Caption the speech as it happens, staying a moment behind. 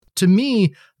to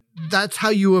me, that's how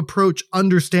you approach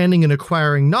understanding and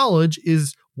acquiring knowledge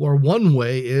or one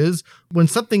way is when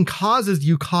something causes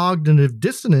you cognitive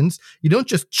dissonance, you don't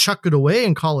just chuck it away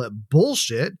and call it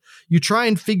bullshit. You try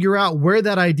and figure out where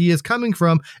that idea is coming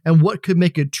from and what could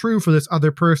make it true for this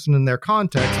other person in their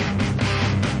context.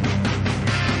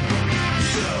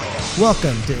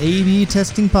 Welcome to A/B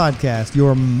Testing Podcast,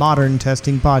 your modern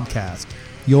testing podcast.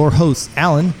 Your hosts,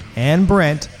 Alan and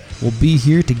Brent, will be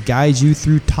here to guide you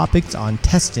through topics on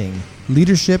testing,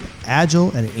 leadership, agile,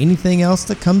 and anything else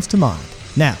that comes to mind.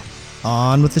 Now,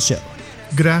 on with the show.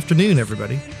 Good afternoon,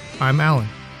 everybody. I'm Alan.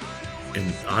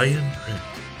 And I am Brent.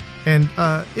 And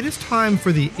it is time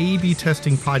for the A/B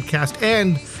Testing Podcast.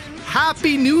 And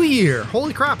Happy New Year!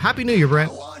 Holy crap, Happy New Year,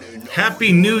 Brent.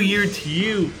 Happy New Year to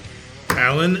you,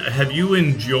 Alan. Have you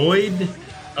enjoyed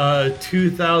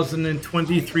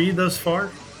 2023 thus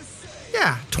far?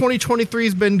 Yeah, 2023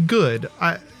 has been good.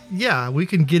 We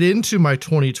can get into my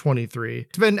 2023.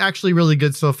 It's been actually really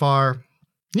good so far.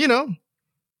 You know,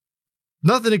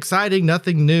 nothing exciting,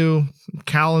 nothing new.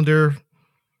 Calendar.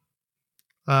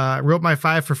 I wrote my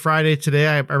 5 for Friday today.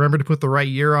 I remember to put the right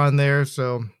year on there.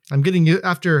 So I'm getting,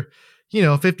 after,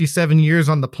 57 years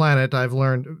on the planet, I've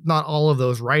learned, not all of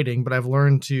those writing, but I've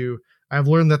learned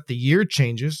that the year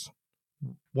changes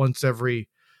once every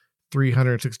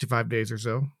 365 days or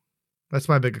so. That's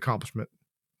my big accomplishment.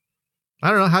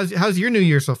 I don't know. How's your new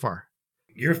year so far?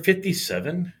 You're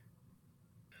 57?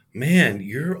 Man,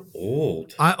 you're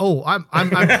old. I'm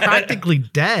practically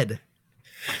dead.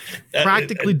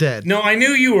 Practically dead. No, I knew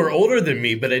you were older than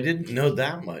me, but I didn't know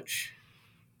that much.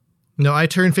 No, I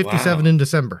turned 57 in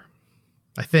December.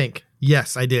 I think.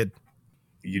 Yes, I did.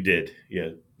 You did.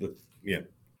 Yeah. Yeah.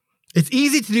 It's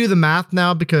easy to do the math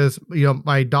now because,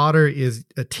 my daughter is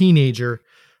a teenager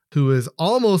who is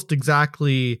almost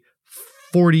exactly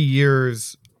 40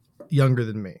 years younger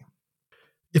than me.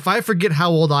 If I forget how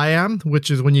old I am,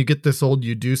 which is when you get this old,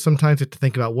 you do sometimes have to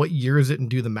think about what year is it and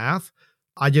do the math.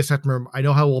 I just have to remember, I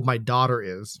know how old my daughter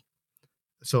is.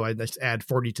 So I just add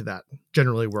 40 to that.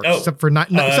 Generally works. Except for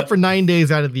 9 days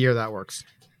out of the year, that works.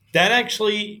 That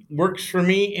actually works for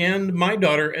me and my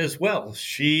daughter as well.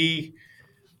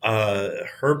 Her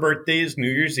birthday is New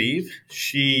Year's Eve.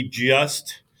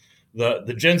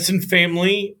 The Jensen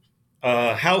family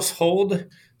household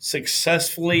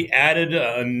successfully added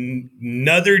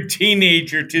another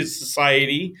teenager to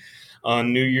society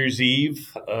on New Year's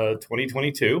Eve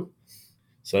 2022.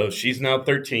 So she's now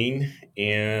 13,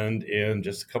 and in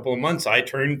just a couple of months, I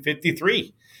turned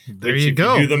 53. There you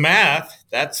go. If you do the math,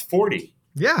 that's 40.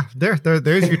 Yeah,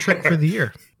 there's your trick for the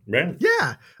year. Right.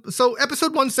 Yeah. So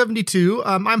episode 172,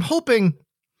 I'm hoping,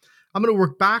 I'm going to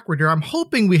work backward here. I'm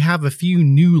hoping we have a few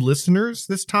new listeners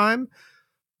this time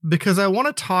because I want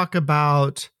to talk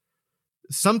about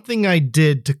something I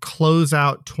did to close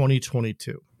out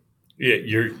 2022. Yeah,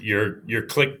 your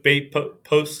clickbait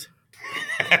post?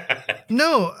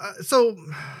 No. So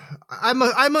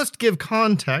I must give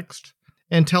context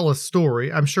and tell a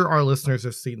story. I'm sure our listeners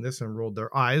have seen this and rolled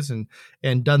their eyes and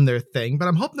done their thing, but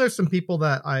I'm hoping there's some people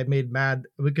that I made mad.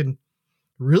 We can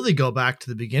really go back to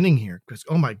the beginning here because,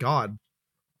 oh my God,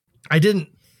 let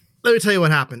me tell you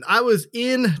what happened. I was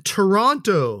in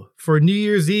Toronto for New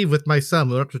Year's Eve with my son.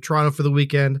 We went up to Toronto for the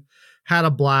weekend, had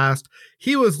a blast.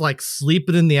 He was like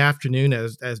sleeping in the afternoon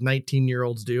as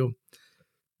 19-year-olds do.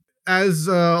 As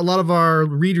a lot of our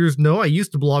readers know, I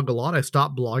used to blog a lot. I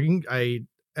stopped blogging.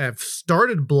 I've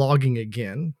started blogging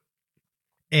again,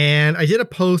 and I did a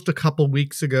post a couple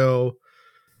weeks ago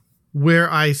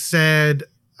where I said,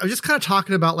 I was just kind of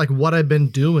talking about like what I've been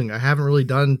doing. I haven't really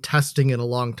done testing in a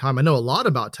long time. I know a lot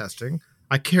about testing.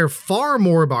 I care far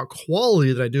more about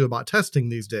quality than I do about testing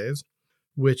these days,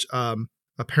 which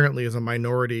apparently is a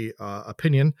minority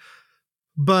opinion.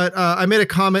 But I made a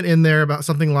comment in there about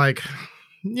something like,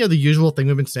 the usual thing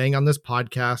we've been saying on this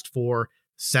podcast for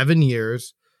 7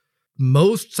 years.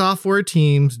 Most software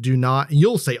teams do not, and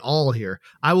you'll say all here,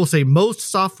 I will say most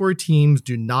software teams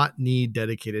do not need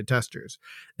dedicated testers.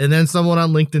 And then someone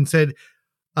on LinkedIn said,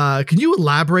 can you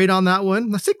elaborate on that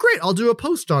one? I said, great, I'll do a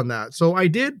post on that. So I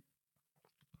did.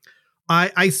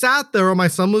 I sat there while my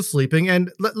son was sleeping,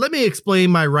 and let me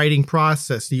explain my writing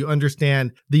process so you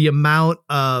understand the amount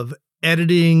of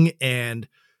editing and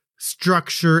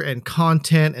structure and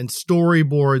content and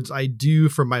storyboards I do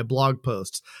for my blog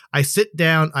posts. I sit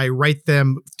down, I write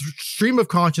them stream of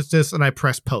consciousness, and I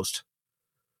press post.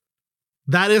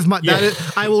 That is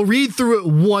I will read through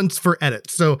it once for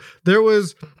edit. So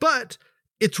but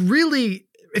it's really,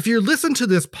 if you listen to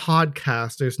this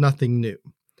podcast, there's nothing new.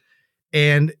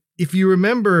 And if you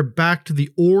remember back to the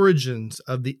origins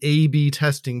of the A/B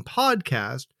testing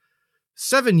podcast,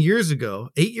 7 years ago,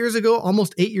 8 years ago,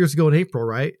 almost 8 years ago in April,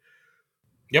 right?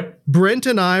 Yep. Brent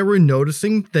and I were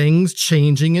noticing things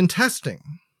changing in testing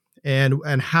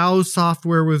and how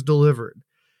software was delivered.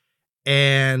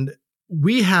 And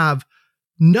we have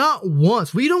not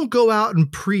once, we don't go out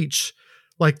and preach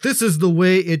like this is the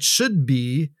way it should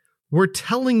be. We're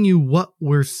telling you what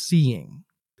we're seeing.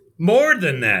 More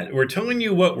than that, we're telling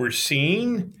you what we're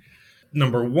seeing.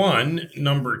 Number one.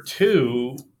 Number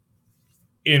two,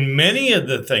 in many of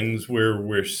the things where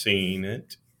we're seeing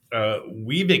it,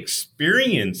 we've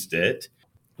experienced it.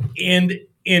 And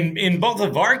in both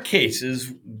of our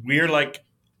cases, we're like,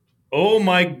 oh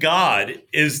my God,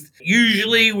 is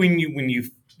usually when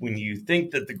you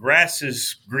think that the grass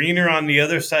is greener on the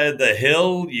other side of the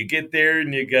hill, you get there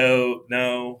and you go,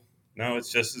 no,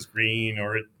 it's just as green,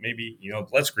 or it maybe,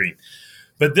 less green.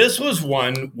 But this was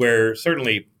one where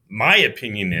certainly my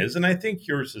opinion is, and I think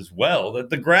yours as well, that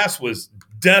the grass was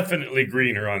definitely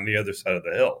greener on the other side of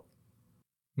the hill.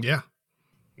 Yeah.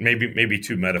 Maybe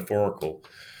too metaphorical.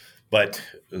 But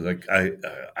like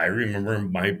I remember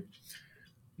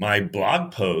my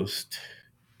blog post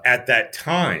at that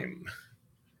time,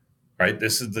 right?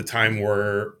 This is the time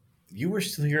where you were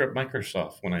still here at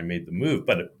Microsoft when I made the move.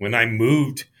 But when I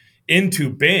moved into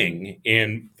Bing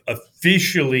and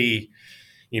officially,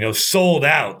 sold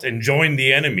out and joined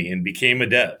the enemy and became a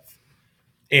dev.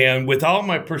 And with all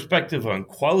my perspective on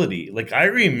quality, like I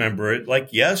remember it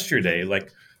like yesterday,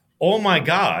 like, oh my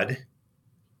God,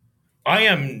 I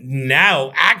am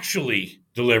now actually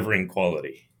delivering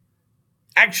quality.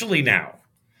 Actually now.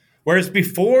 Whereas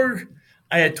before,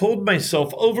 I had told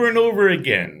myself over and over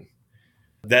again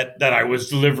that I was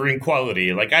delivering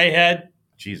quality. Like I had,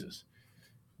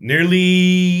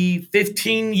 nearly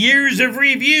 15 years of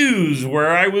reviews where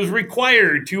I was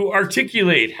required to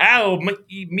articulate how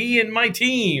me and my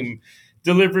team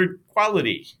delivered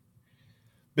quality.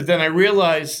 But then I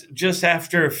realized just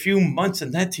after a few months in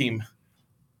that team,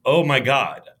 oh my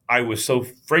God, I was so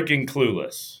freaking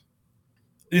clueless.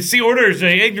 It's the orders of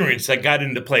ignorance that got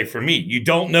into play for me. You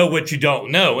don't know what you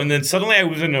don't know. And then suddenly I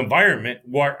was in an environment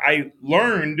where I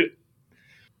learned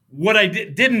what I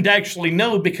didn't actually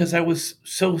know because I was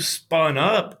so spun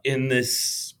up in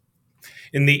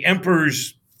the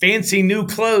emperor's fancy new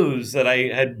clothes that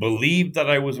I had believed that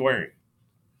I was wearing.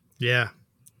 Yeah.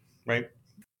 Right.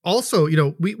 Also,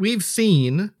 we've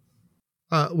seen,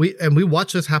 we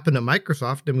watch this happen at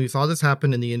Microsoft, and we saw this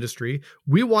happen in the industry.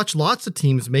 We watch lots of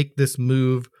teams make this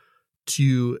move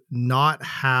to not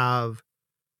have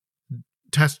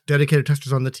dedicated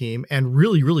testers on the team and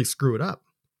really, really screw it up.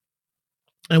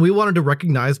 And we wanted to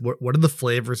recognize what are the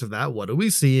flavors of that? What are we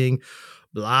seeing?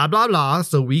 Blah, blah, blah.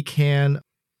 So we can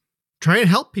try and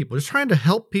help people, just trying to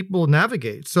help people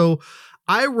navigate. So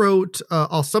I wrote,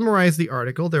 I'll summarize the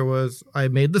article. I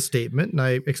made the statement and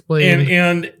I explained.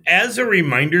 And as a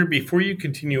reminder, before you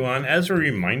continue on,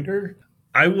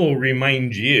 I will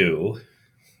remind you,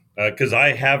 because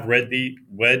I have read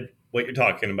what you're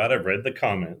talking about. I've read the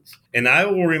comments. And I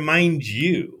will remind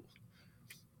you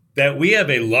that we have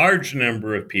a large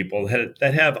number of people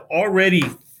that have already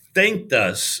thanked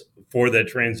us for the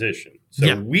transition.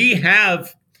 So we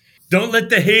have, don't let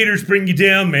the haters bring you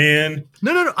down, man.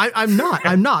 No, I'm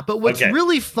not. But what's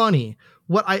really funny,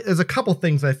 there's a couple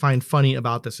things I find funny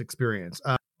about this experience.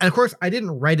 And of course, I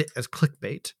didn't write it as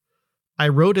clickbait. I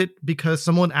wrote it because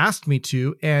someone asked me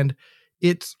to, and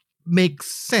it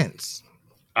makes sense.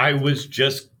 I was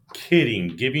just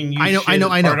kidding, giving you I know.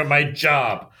 part of my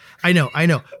job. I know.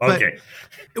 Okay.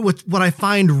 But what I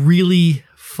find really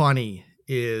funny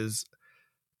is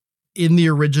in the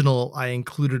original, I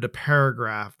included a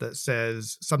paragraph that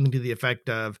says something to the effect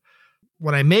of,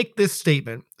 when I make this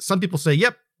statement, some people say,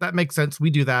 yep, that makes sense. We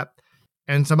do that.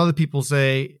 And some other people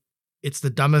say it's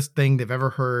the dumbest thing they've ever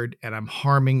heard, and I'm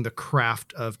harming the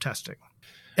craft of testing.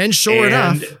 And sure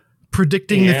enough,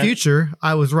 predicting the future,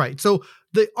 I was right. So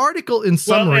the article in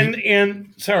summary.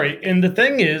 And the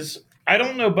thing is, I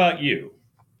don't know about you.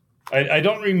 I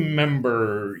don't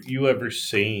remember you ever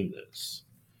saying this.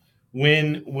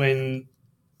 When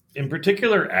in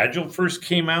particular Agile first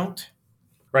came out,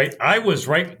 right? I was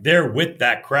right there with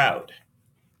that crowd.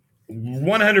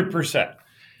 100%.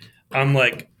 I'm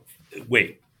like,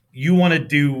 wait, you want to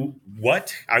do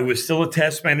what? I was still a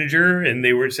test manager, and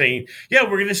they were saying, yeah,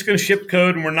 we're just going to ship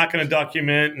code and we're not going to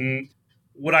document. And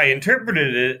what I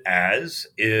interpreted it as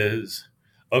is,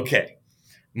 okay,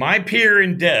 my peer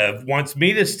in dev wants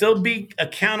me to still be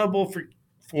accountable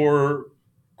for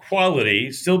quality,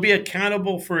 still be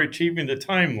accountable for achieving the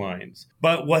timelines.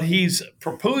 But what he's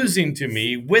proposing to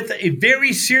me with a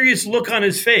very serious look on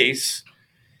his face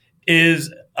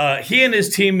is he and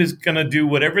his team is going to do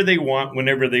whatever they want,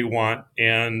 whenever they want,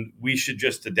 and we should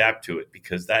just adapt to it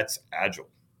because that's agile.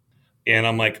 And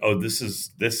I'm like, oh, this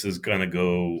is going to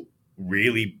go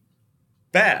really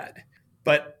bad.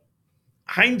 But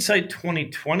hindsight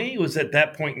 2020 was at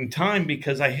that point in time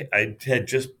because I had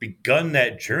just begun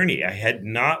that journey. I had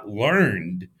not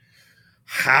learned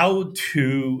how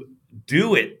to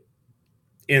do it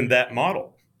in that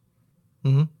model.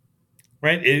 Mm-hmm.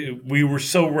 Right? We were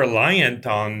so reliant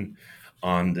on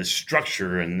the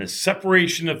structure and the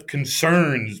separation of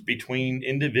concerns between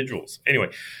individuals. Anyway,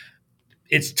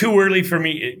 it's too early for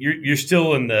me. You're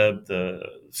still in the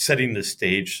setting the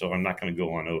stage, so I'm not going to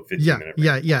go on 15 minute.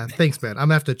 Yeah. Thanks, man. I'm going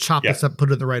to have to chop this up, put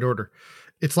it in the right order.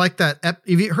 It's like that. Have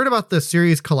you heard about the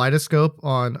series Kaleidoscope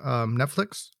on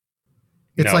Netflix?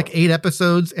 It's like 8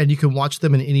 episodes, and you can watch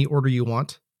them in any order you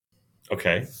want.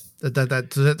 Okay. I'll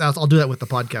do that with the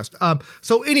podcast.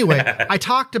 So anyway, I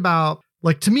talked about,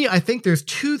 like, to me, I think there's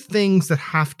 2 things that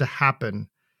have to happen,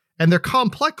 and they're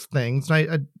complex things.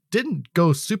 And I didn't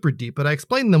go super deep, but I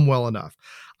explained them well enough.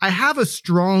 I have a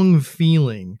strong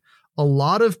feeling a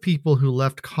lot of people who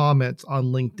left comments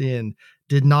on LinkedIn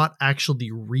did not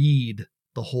actually read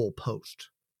the whole post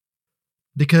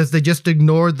because they just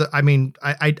ignored I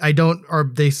don't,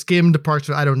 or they skimmed parts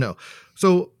of it. I don't know.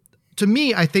 So to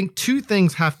me, I think 2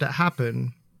 things have to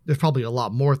happen. There's probably a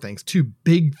lot more things, 2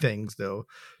 big things though,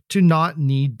 to not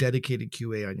need dedicated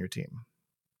QA on your team.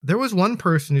 There was one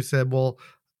person who said, well,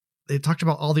 they talked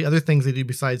about all the other things they do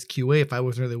besides QA. If I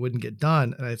wasn't there, they wouldn't get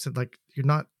done. And I said, like, you're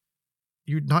not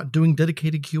doing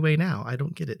dedicated QA now. I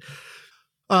don't get it.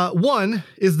 One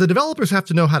is the developers have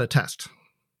to know how to test.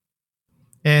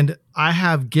 And I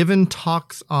have given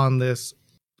talks on this,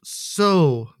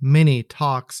 so many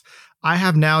talks. I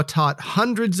have now taught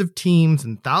hundreds of teams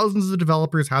and thousands of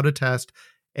developers how to test.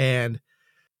 And,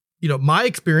 my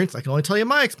experience, I can only tell you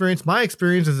my experience. My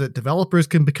experience is that developers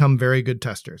can become very good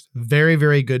testers, very,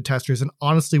 very good testers. And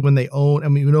honestly, when they own,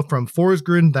 from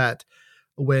Forsgren that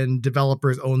when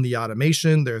developers own the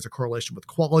automation, there's a correlation with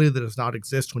quality that does not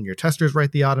exist when your testers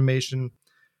write the automation.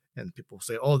 And people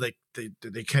say, oh, they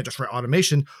can't just write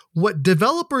automation. What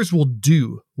developers will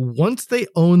do once they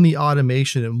own the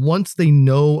automation and once they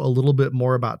know a little bit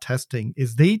more about testing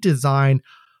is they design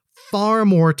far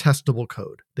more testable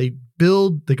code. They're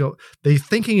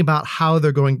thinking about how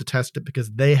they're going to test it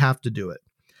because they have to do it.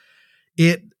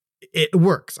 It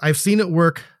works. I've seen it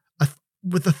work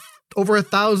with over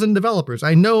 1,000 developers.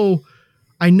 I know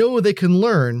they can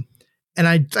learn, and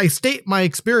I state my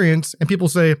experience, and people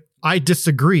say, I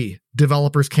disagree.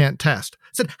 Developers can't test. I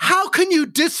said, how can you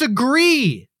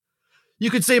disagree?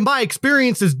 You could say my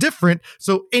experience is different.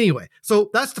 So anyway, so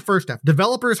that's the first step.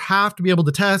 Developers have to be able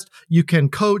to test. You can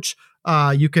coach,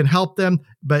 you can help them,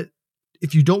 but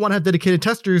if you don't want to have dedicated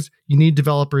testers, you need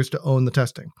developers to own the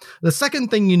testing. The second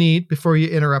thing you need before you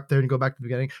interrupt there and go back to the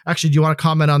beginning. Actually, do you want to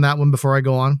comment on that one before I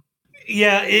go on?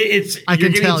 Yeah, I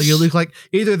can tell you look like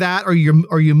either that or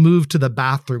you move to the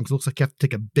bathroom because it looks like you have to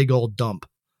take a big old dump.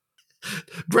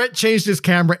 Brett changed his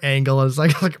camera angle and it's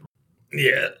like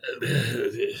yeah.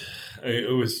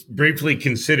 I was briefly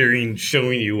considering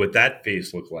showing you what that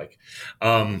face looked like.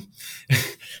 No,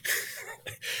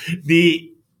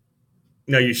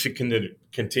 you should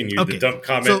continue. Okay. The dump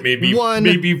comment so maybe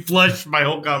flush my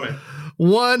whole comment.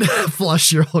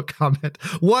 Flush your whole comment.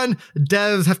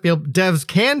 Devs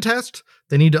can test.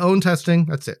 They need to own testing.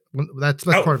 That's it. That's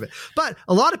part of it. But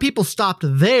a lot of people stopped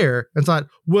there and thought,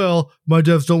 well, my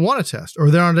devs don't want to test, or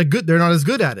they're not as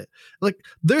good at it. Like,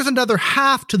 there's another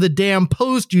half to the damn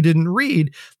post you didn't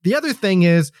read. The other thing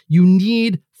is you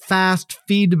need fast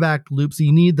feedback loops.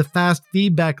 You need the fast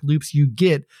feedback loops you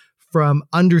get from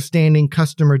understanding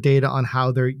customer data on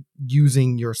how they're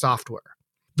using your software.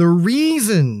 The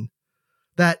reason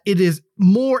that it is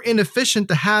more inefficient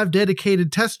to have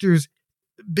dedicated testers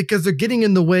because they're getting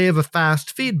in the way of a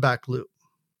fast feedback loop.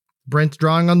 Brent's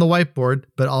drawing on the whiteboard,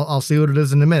 but I'll see what it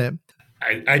is in a minute.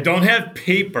 I don't have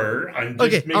paper. I'm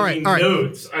just making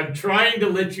notes. I'm trying to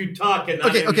let you talk. And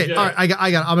okay. All right. I got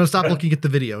it. I'm going to stop looking at the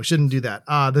video. Shouldn't do that.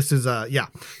 This is, yeah.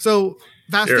 So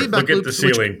fast feedback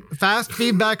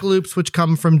loops, which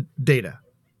come from data.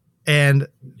 And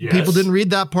people didn't read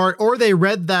that part, or they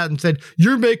read that and said,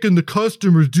 you're making the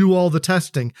customers do all the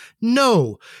testing.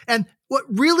 No. And what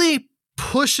really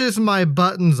pushes my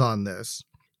buttons on this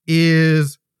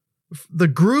is the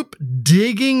group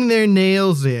digging their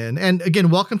nails in. And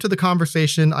again, welcome to the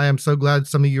conversation. I am so glad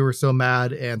some of you are so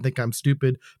mad and think I'm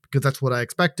stupid because that's what I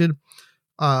expected.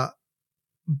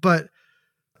 But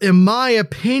in my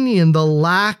opinion, the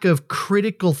lack of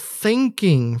critical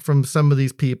thinking from some of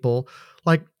these people,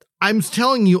 like, I'm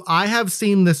telling you, I have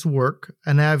seen this work,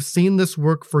 and I've seen this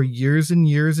work for years and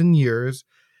years and years.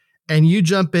 And you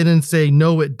jump in and say,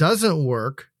 no, it doesn't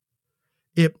work.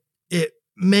 It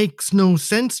makes no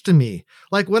sense to me.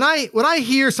 Like when I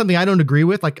hear something I don't agree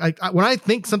with, like when I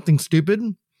think something's stupid,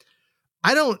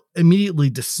 I don't immediately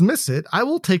dismiss it. I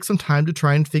will take some time to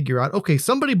try and figure out, okay,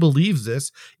 somebody believes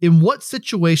this. In what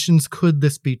situations could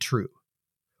this be true?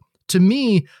 To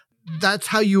me, that's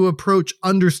how you approach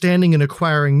understanding and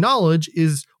acquiring knowledge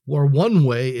or one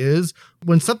way is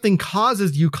when something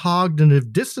causes you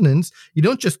cognitive dissonance, you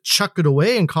don't just chuck it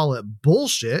away and call it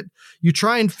bullshit. You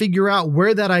try and figure out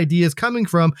where that idea is coming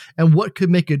from and what could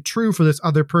make it true for this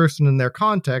other person in their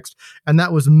context. And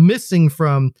that was missing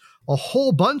from a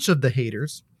whole bunch of the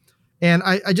haters. And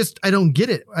I don't get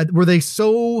it. Were they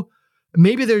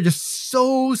maybe they're just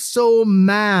so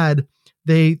mad.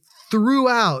 They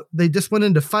just went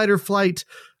into fight or flight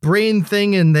brain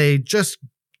thing and they just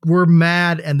were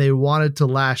mad and they wanted to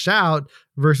lash out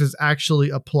versus actually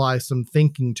apply some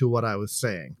thinking to what I was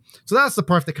saying. So that's the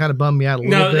part that kind of bummed me out a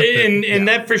little bit. And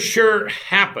that for sure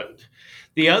happened.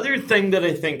 The other thing that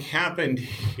I think happened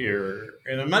here,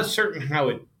 and I'm not certain how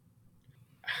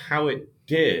it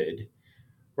did,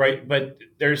 right? But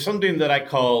there's something that I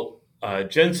call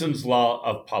Jensen's law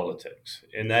of politics,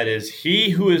 and that is he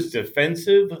who is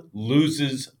defensive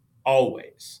loses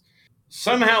always.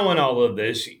 Somehow in all of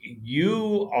this,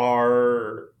 you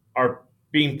are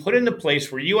being put in a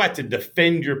place where you have to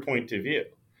defend your point of view,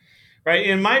 right?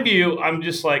 In my view, I'm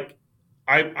just like,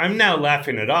 I'm now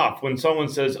laughing it off when someone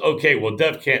says, okay, well,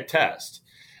 Dev can't test.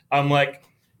 I'm like,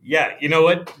 yeah, you know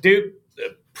what, dude?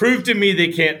 Prove to me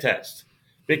they can't test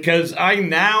because I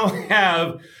now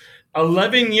have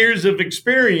 11 years of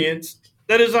experience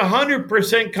that is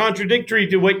 100% contradictory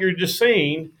to what you're just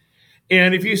saying.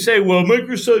 And if you say, well,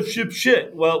 Microsoft ships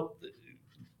shit, well,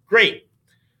 great.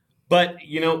 But,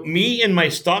 me and my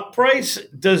stock price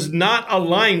does not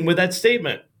align with that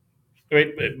statement.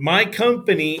 Right? My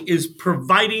company is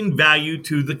providing value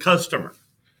to the customer.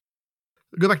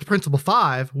 Go back to Principle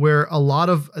 5, where a lot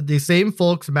of the same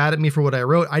folks mad at me for what I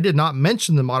wrote. I did not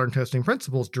mention the modern testing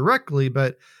principles directly,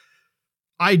 but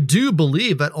I do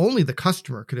believe that only the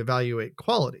customer could evaluate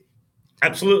quality.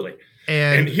 Absolutely.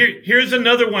 And here's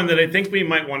another one that I think we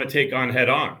might want to take on head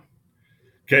on.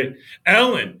 Okay.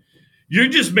 Alan, you're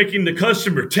just making the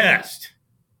customer test.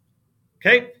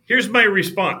 Okay. Here's my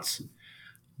response.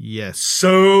 Yes.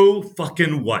 So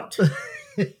fucking what?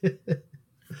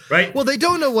 Right? Well, they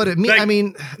don't know what it means. Like, I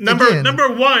mean, number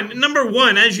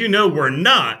one, as you know, we're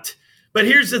not. But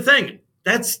here's the thing.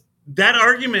 That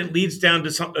argument leads down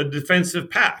to a defensive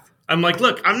path. I'm like,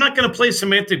 look, I'm not going to play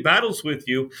semantic battles with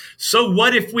you. So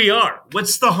what if we are?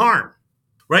 What's the harm?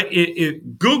 Right?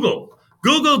 Google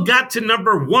got to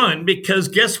number one because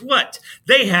guess what?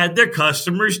 They had their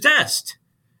customers test.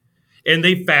 And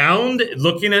they found,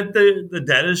 looking at the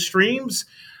data streams,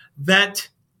 that,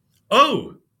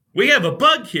 we have a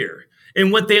bug here.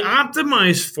 And what they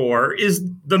optimize for is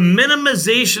the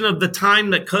minimization of the time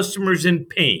that customers in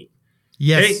pain.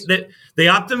 Yes. They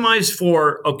optimize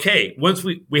for, once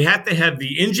we have to have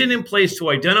the engine in place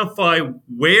to identify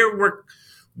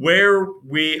where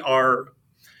we are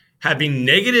having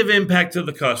negative impact to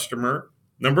the customer.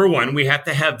 Number one, we have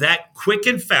to have that quick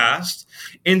and fast.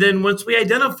 And then once we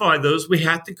identify those, we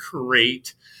have to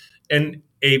create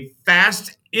a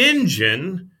fast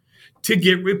engine to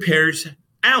get repairs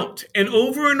out. And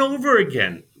over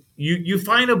again, you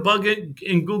find a bug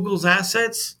in Google's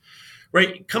assets,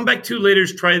 right? Come back 2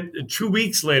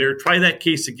 weeks later, try that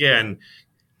case again.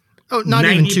 Oh, not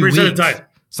even 2 weeks. Of the time.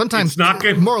 Sometimes it's not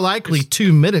good. More likely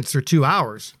 2 minutes or 2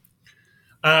 hours.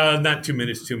 Not 2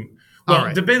 minutes. Well,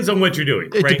 right. It depends on what you're doing.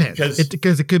 It right? depends.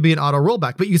 Because it could be an auto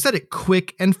rollback. But you said it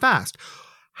quick and fast.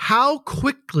 How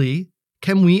quickly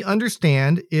can we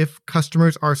understand if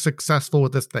customers are successful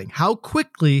with this thing? How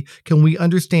quickly can we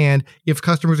understand if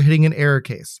customers are hitting an error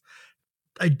case?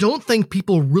 I don't think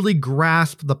people really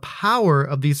grasp the power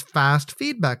of these fast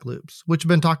feedback loops, which have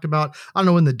been talked about. I don't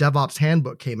know when the DevOps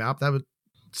handbook came out. That was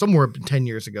somewhere 10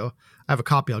 years ago. I have a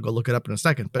copy. I'll go look it up in a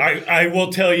second. But I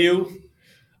will tell you,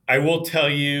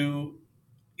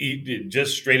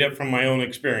 just straight up from my own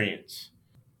experience,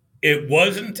 it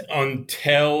wasn't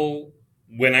until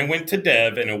when I went to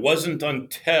Dev, and it wasn't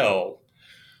until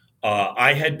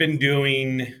I had been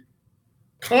doing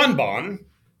Kanban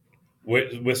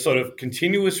with sort of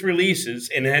continuous releases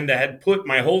and I had put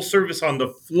my whole service on the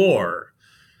floor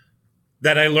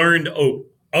that I learned,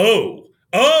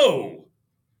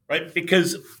 right?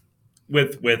 Because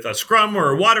with a Scrum or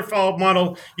a waterfall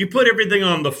model, you put everything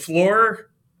on the floor,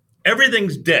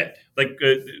 everything's dead. Like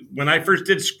when I first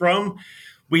did Scrum,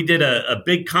 We did a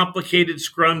big complicated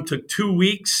scrum, took 2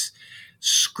 weeks,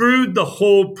 screwed the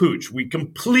whole pooch. We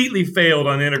completely failed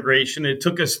on integration. It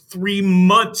took us 3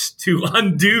 months to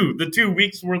undo the 2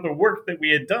 weeks worth of work that we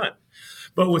had done.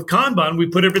 But with Kanban, we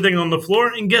put everything on the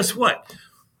floor, and guess what?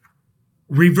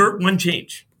 Revert one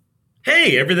change.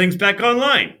 Hey, everything's back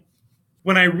online.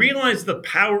 When I realized the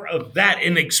power of that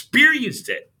and experienced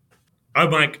it,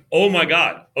 I'm like, oh my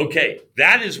God, okay,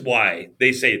 that is why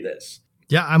they say this.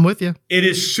 Yeah, I'm with you. It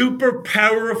is super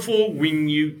powerful when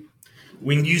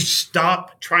you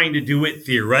stop trying to do it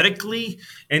theoretically,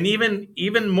 and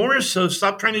even more so,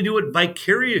 stop trying to do it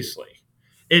vicariously.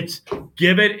 It's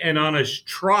give it an honest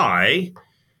try,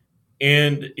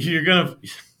 and you're going to,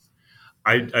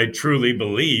 I truly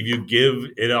believe you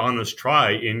give it an honest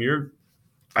try, and you're,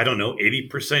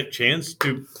 80% chance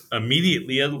to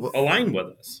immediately align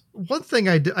with us. One thing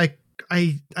I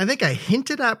think I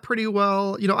hinted at pretty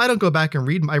well. I don't go back and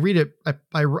read. I read it.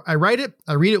 I write it.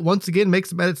 I read it once again, make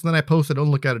some edits, and then I post it.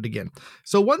 Don't look at it again.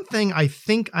 So one thing I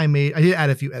think I did add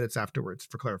a few edits afterwards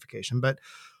for clarification. But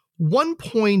one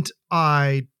point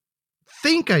I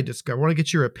think I discovered, I want to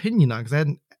get your opinion on,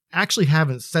 because I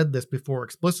haven't said this before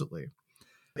explicitly.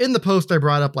 In the post, I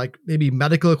brought up like maybe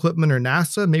medical equipment or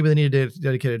NASA. Maybe they need a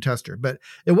dedicated tester, but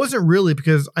it wasn't really,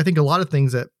 because I think a lot of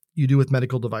things that you do with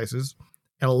medical devices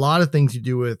and a lot of things you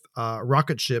do with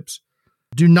rocket ships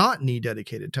do not need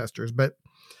dedicated testers, but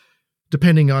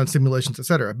depending on simulations,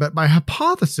 etc. But my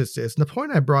hypothesis is, and the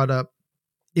point I brought up,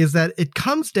 is that it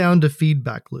comes down to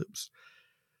feedback loops.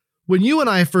 When you and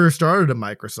I first started at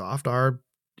Microsoft,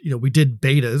 we did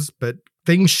betas, but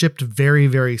things shipped very,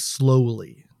 very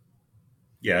slowly.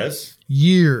 Yes.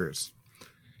 Years.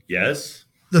 Yes.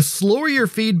 The slower your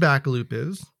feedback loop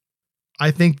is,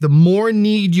 I think the more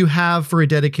need you have for a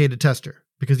dedicated tester,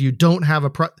 because you don't have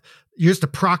you're just a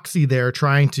proxy there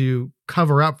trying to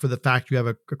cover up for the fact you have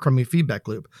a crummy feedback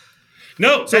loop.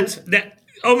 No,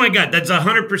 oh my God, that's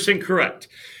 100% correct.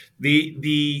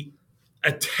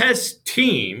 A test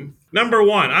team, number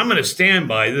one, I'm going to stand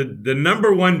by the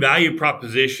number one value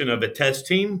proposition of a test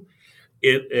team.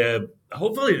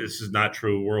 Hopefully this is not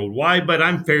true worldwide, but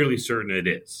I'm fairly certain it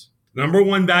is. Number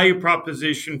one value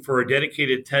proposition for a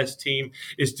dedicated test team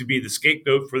is to be the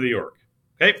scapegoat for the org.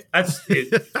 Okay, that's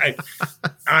it.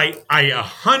 I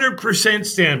 100%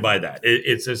 stand by that.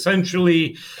 It's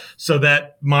essentially so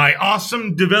that my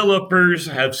awesome developers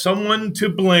have someone to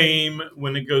blame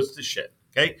when it goes to shit.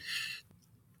 Okay.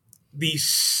 The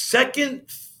second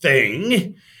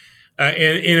thing,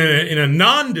 in a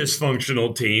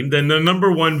non-dysfunctional team, then the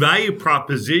number one value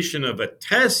proposition of a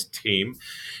test team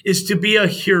is to be a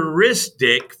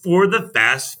heuristic for the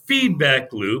fast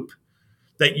feedback loop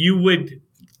that you would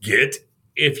get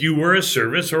if you were a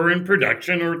service or in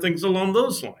production or things along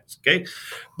those lines. Okay.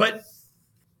 But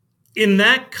in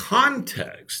that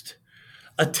context,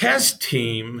 a test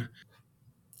team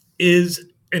is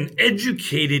an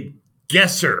educated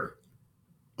guesser.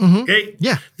 Mm-hmm. Okay.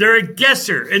 Yeah. They're a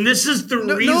guesser. And this is the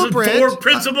reason for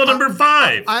principle number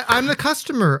 5. I'm the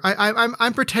customer.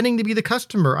 I'm pretending to be the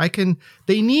customer.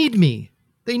 They need me.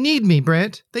 They need me,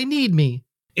 Brent. They need me.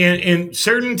 And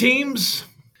certain teams,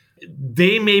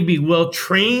 they may be well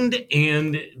trained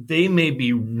and they may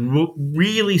be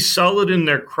really solid in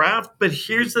their craft. But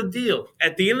here's the deal.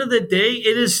 At the end of the day,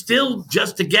 it is still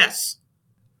just a guess.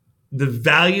 The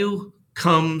value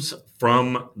comes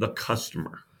from the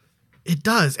customer. It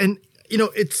does. And,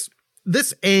 it's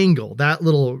this angle, that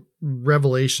little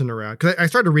revelation around, because I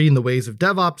started reading The Ways of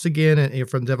DevOps again and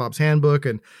from the DevOps Handbook.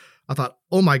 And I thought,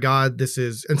 oh my God,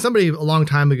 and somebody a long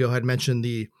time ago had mentioned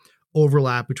the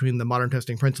overlap between the modern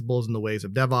testing principles and the ways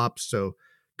of DevOps. So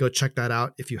go check that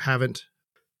out if you haven't.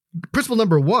 Principle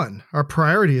number 1, our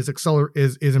priority is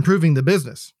improving the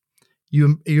business.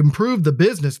 You improve the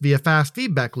business via fast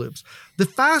feedback loops. The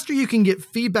faster you can get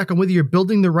feedback on whether you're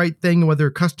building the right thing and whether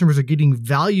customers are getting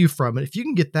value from it, if you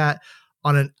can get that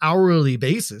on an hourly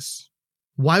basis,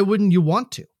 why wouldn't you want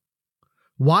to?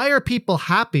 Why are people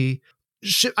happy?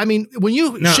 When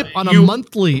you ship on a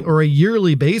monthly or a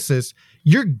yearly basis,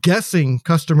 you're guessing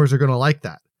customers are going to like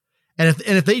that. And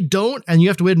if they don't, and you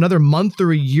have to wait another month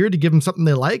or a year to give them something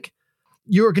they like,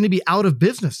 you're going to be out of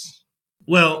business.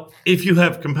 Well, if you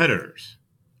have competitors,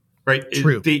 right?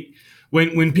 True.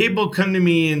 When people come to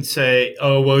me and say,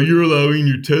 "Oh, well, you're allowing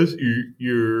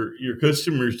your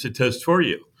customers to test for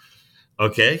you,"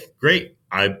 okay, great.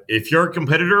 If you're a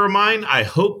competitor of mine, I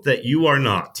hope that you are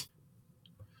not.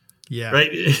 Yeah.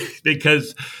 Right?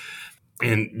 Because,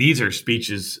 and these are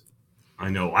speeches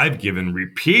I know I've given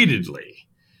repeatedly.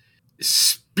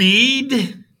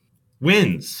 Speed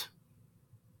wins.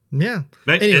 Yeah.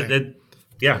 Right? Anyway.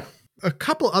 Yeah. a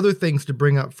couple other things to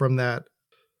bring up from that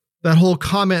whole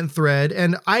comment thread.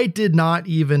 And I did not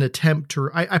even attempt to,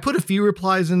 I put a few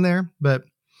replies in there, but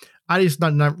I just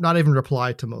not even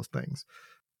reply to most things.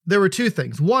 There were two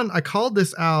things. One, I called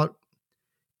this out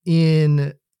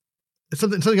in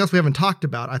something else we haven't talked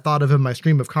about. I thought of in my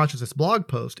Stream of Consciousness blog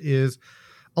post is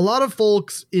a lot of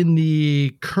folks in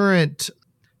the current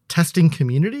testing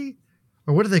community,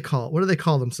 or what do they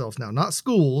call themselves now? Not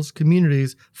schools,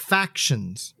 communities,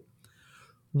 factions.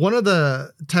 One of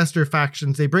the tester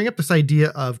factions, they bring up this idea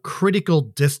of critical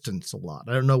distance a lot.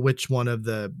 I don't know which one of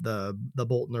the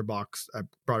Boltner box I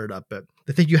brought it up, but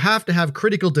they think you have to have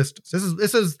critical distance.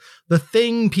 This is the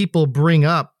thing people bring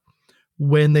up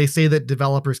when they say that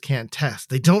developers can't test.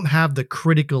 They don't have the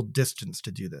critical distance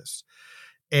to do this.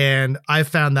 And I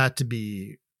found that to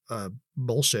be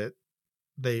bullshit.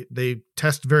 They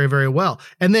test very, very well.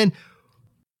 And then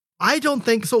I don't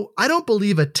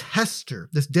believe a tester,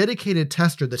 this dedicated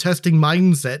tester, the testing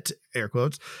mindset, air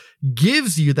quotes,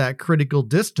 gives you that critical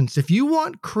distance. If you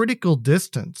want critical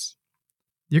distance,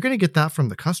 you're going to get that from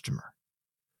the customer.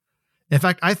 In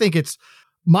fact, I think it's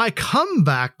my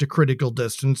comeback to critical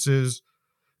distance is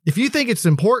if you think it's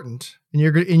important and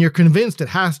you're convinced it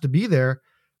has to be there,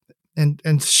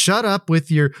 and shut up with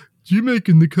you're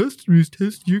making the customers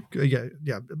test you.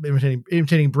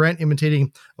 Imitating Brent,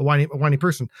 imitating a whiny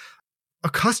person. A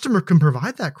customer can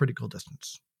provide that critical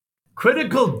distance.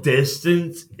 Critical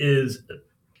distance is,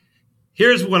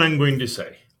 here's what I'm going to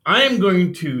say. I am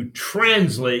going to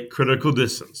translate critical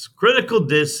distance. Critical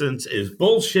distance is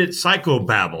bullshit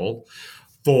psychobabble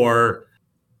for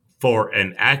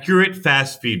an accurate,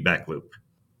 fast feedback loop.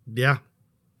 Yeah.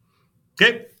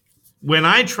 Okay. When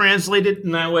I translate it in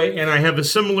that way, and I have a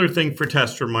similar thing for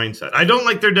tester mindset, I don't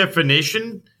like their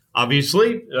definition,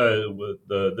 obviously, with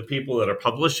the people that are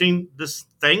publishing this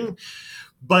thing.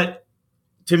 But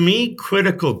to me,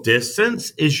 critical distance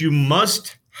is you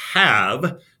must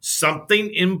have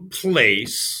something in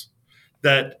place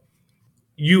that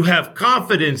you have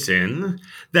confidence in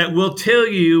that will tell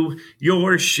you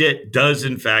your shit does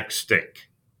in fact stink.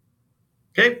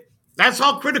 Okay? That's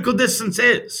all critical distance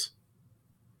is.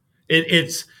 It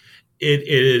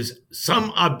is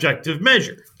some objective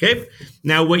measure. Okay.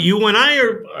 Now, what you and I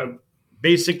are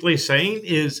basically saying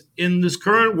is in this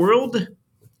current world,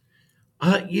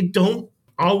 you don't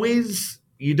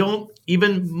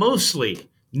even mostly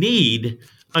need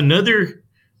another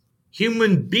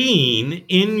human being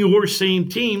in your same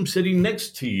team sitting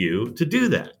next to you to do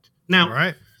that.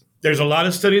 Now, There's a lot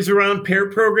of studies around pair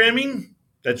programming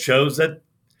that shows that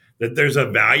there's a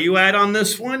value add on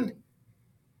this one.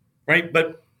 Right,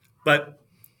 but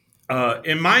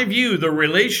in my view, the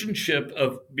relationship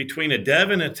between a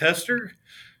dev and a tester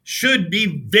should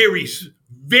be very,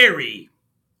 very,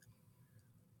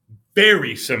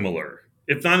 very similar,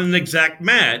 if not an exact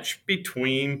match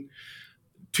between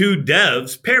two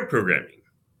devs pair programming.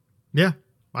 Yeah,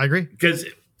 I agree. Because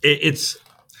it's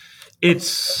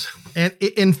and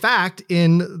in fact,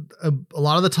 in a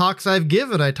lot of the talks I've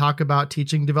given, I talk about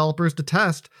teaching developers to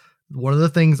test. One of the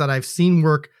things that I've seen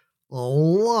work a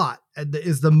lot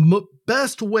is the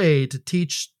best way to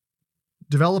teach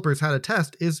developers how to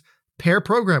test is pair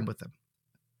program with them.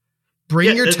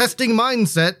 Bring your testing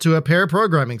mindset to a pair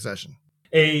programming session.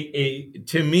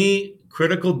 To me,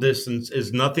 critical distance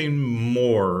is nothing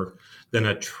more than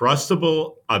a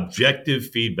trustable, objective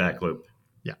feedback loop.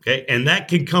 Yeah. Okay. And that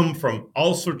can come from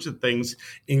all sorts of things,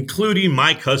 including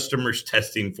my customers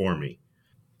testing for me.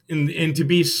 And to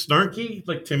be snarky,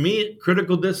 like to me,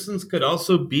 critical distance could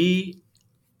also be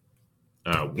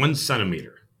 1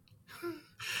 centimeter,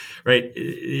 right?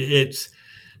 It's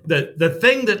the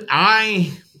thing that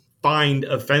I find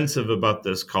offensive about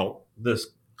this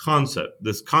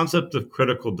concept of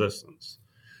critical distance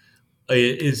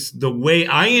is the way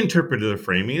I interpreted the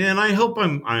framing, and I hope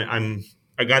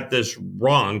I got this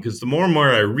wrong because the more and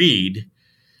more I read,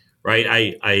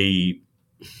 right,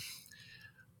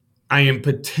 I am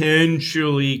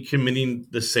potentially committing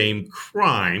the same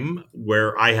crime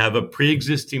where I have a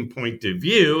pre-existing point of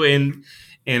view and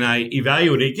I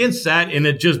evaluate against that, and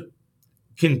it just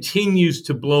continues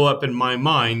to blow up in my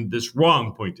mind this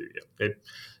wrong point of view. Okay?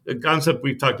 The concept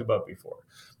we've talked about before.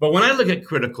 But when I look at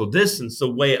critical distance,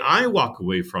 the way I walk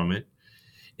away from it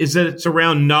is that it's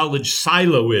around knowledge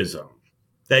siloism,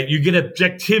 that you get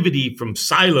objectivity from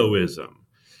siloism.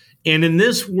 And in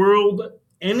this world,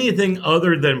 anything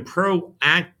other than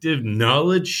proactive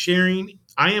knowledge sharing,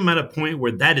 I am at a point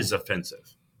where that is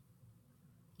offensive.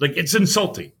 Like, it's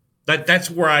insulting. That's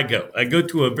where I go. I go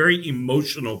to a very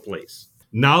emotional place.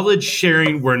 Knowledge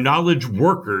sharing, where knowledge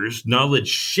workers, knowledge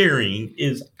sharing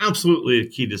is absolutely a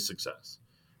key to success.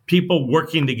 people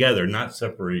working together, not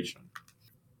separation.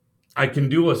 I can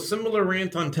do a similar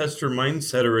rant on tester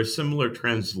mindset or a similar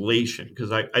translation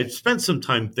because I spent some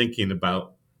time thinking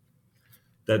about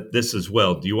this as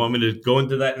well. Do you want me to go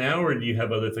into that now, or do you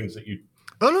have other things that you...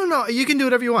 Oh, no. You can do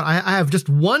whatever you want. I have just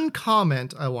one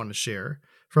comment I want to share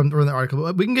from the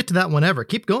article. We can get to that whenever.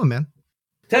 Keep going, man.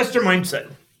 Tester mindset.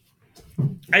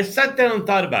 I sat down and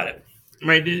thought about it.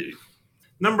 Right.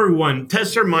 Number one,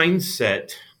 tester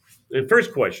mindset. The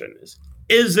first question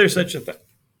is there such a thing?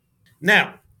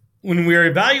 Now, when we're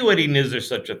evaluating, is there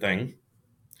such a thing?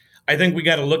 I think we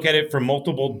got to look at it from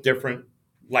multiple different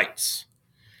lights,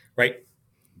 right?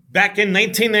 Back in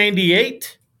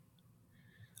 1998,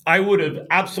 I would have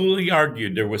absolutely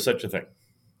argued there was such a thing,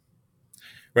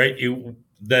 right?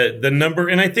 The number,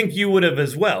 and I think you would have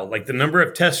as well, like the number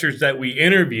of testers that we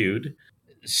interviewed,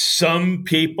 some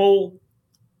people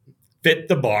fit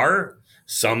the bar,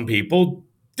 some people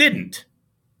didn't,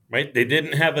 right? They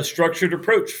didn't have a structured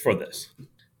approach for this.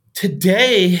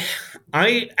 Today,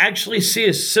 I actually see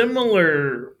a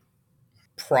similar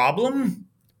problem,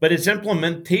 but its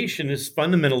implementation is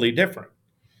fundamentally different,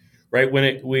 right?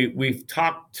 When we've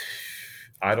talked,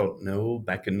 I don't know,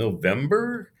 back in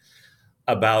November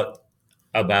about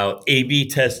A/B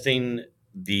testing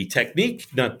the technique,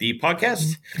 not the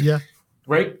podcast. Yeah.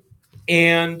 Right.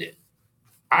 And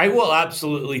I will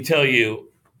absolutely tell you,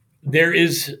 there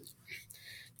is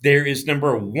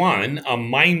number one, a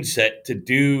mindset to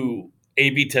do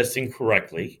A/B testing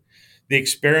correctly. The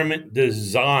experiment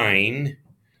design,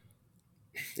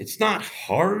 it's not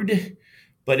hard,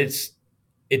 but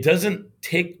it doesn't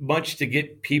take much to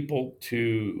get people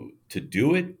to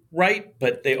do it right,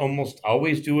 but they almost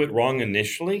always do it wrong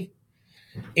initially.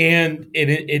 And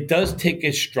it does take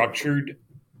a structured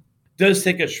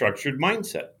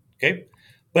mindset. Okay.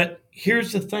 But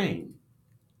here's the thing.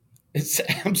 It's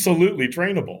absolutely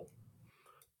trainable.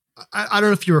 I don't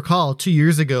know if you recall, 2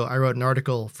 years ago, I wrote an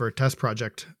article for a test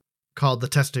project called the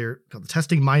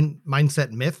testing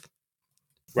mindset myth.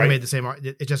 Right. I made the same.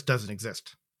 It just doesn't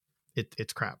exist.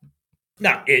 It's crap.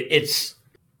 No, it's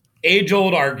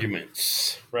age-old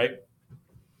arguments, right?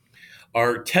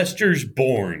 Are testers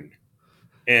born?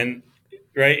 And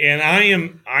right, and I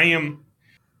am.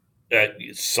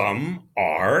 Some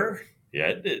are,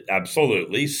 yeah,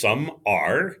 absolutely. Some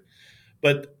are,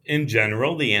 but in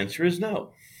general, the answer is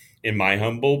no. In my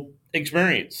humble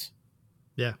experience.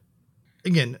 Yeah.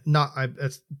 Again,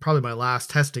 that's probably my last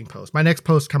testing post. My next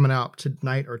post coming out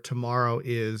tonight or tomorrow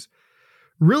is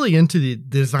really into the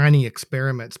designing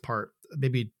experiments part.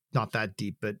 Maybe not that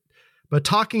deep, but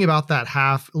talking about that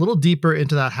half, a little deeper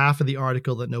into that half of the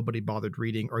article that nobody bothered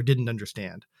reading or didn't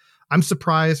understand. I'm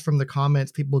surprised from the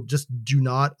comments, people just do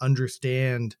not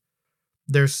understand.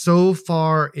 They're so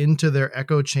far into their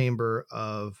echo chamber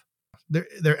of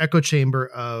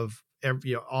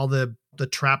all the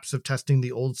traps of testing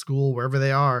the old school, wherever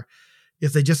they are,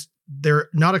 is they're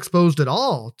not exposed at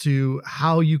all to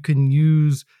how you can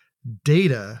use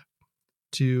data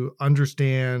to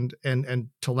understand and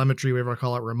telemetry, whatever I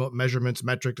call it, remote measurements,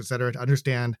 metrics, et cetera, to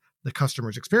understand the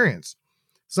customer's experience.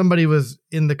 Somebody was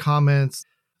in the comments,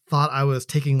 thought I was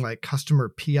taking like customer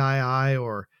PII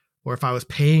or if I was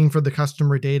paying for the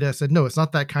customer data. I said, no, it's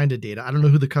not that kind of data. I don't know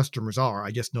who the customers are.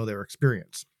 I just know their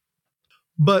experience.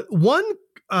 But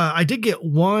I did get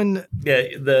one. Yeah,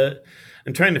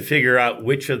 I'm trying to figure out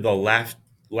which of the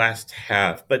last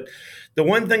half. But the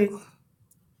one thing,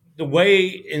 the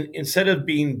way instead of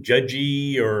being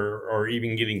judgy or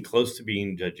even getting close to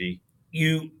being judgy,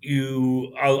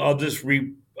 I'll just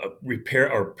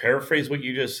repair or paraphrase what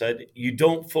you just said. You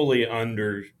don't fully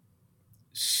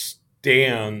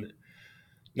understand,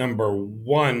 number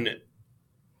one,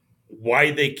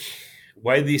 why they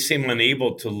seem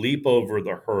unable to leap over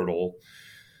the hurdle.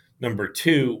 Number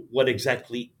two, what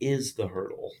exactly is the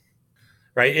hurdle,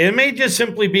 right? It may just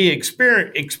simply be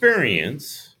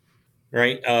experience,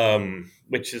 right?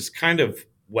 Which is kind of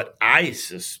what I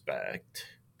suspect.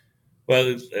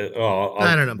 Well,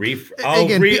 I don't know. I'll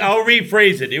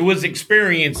rephrase it. It was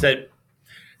experience that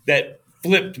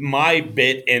flipped my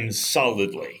bit in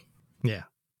solidly. Yeah.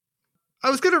 I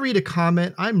was going to read a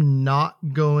comment. I'm not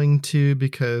going to,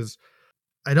 because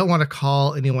I don't want to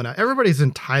call anyone out. Everybody's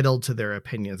entitled to their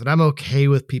opinions, and I'm okay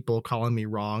with people calling me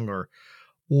wrong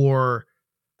or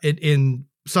in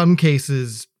some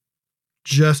cases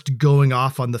just going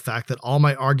off on the fact that all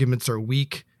my arguments are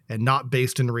weak and not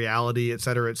based in reality, et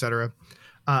cetera, et cetera.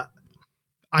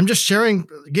 I'm just sharing,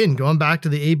 again, going back to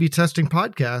the A/B testing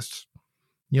podcast,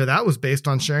 that was based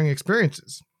on sharing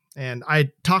experiences. And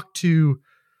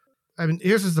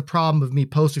here's the problem of me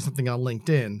posting something on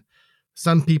LinkedIn.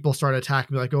 some people started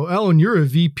attacking me like, oh, Alan, you're a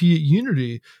VP at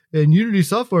Unity and Unity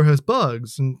software has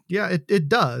bugs. And yeah, it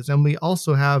does. And we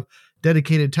also have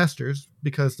dedicated testers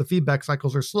because the feedback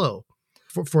cycles are slow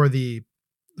for the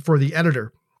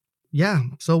editor. Yeah.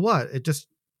 So what?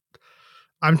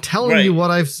 I'm telling you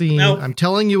what I've seen. Now, I'm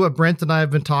telling you what Brent and I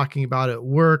have been talking about. It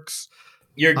works.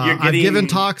 I've given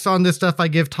talks on this stuff. I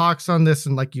give talks on this,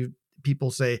 and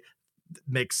people say,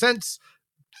 makes sense.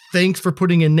 Thanks for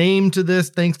putting a name to this.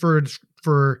 Thanks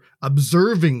for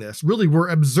observing this. Really, we're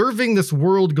observing this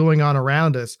world going on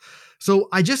around us. So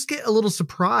I just get a little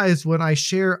surprised when I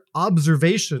share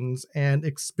observations and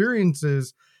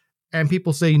experiences, and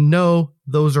people say, no,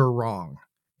 those are wrong,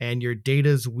 and your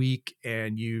data's weak,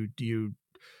 and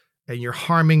you're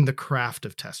harming the craft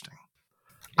of testing.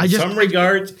 In some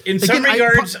regards,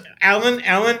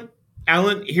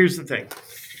 Alan, here's the thing.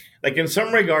 Like, in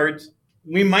some regards,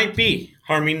 we might be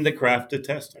harming the craft of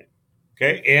testing.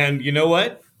 Okay. And you know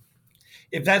what?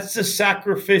 If that's the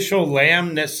sacrificial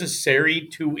lamb necessary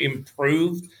to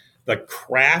improve the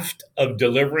craft of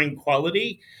delivering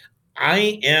quality,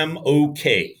 I am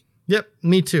okay. Yep.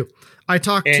 Me too. I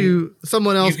talked to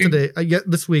someone else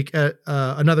this week at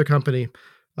another company,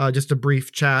 just a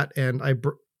brief chat, and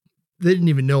they didn't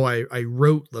even know I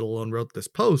wrote, let alone wrote this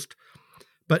post.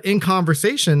 But in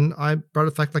conversation, I brought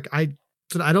the fact, I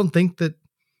said, I don't think that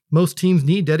most teams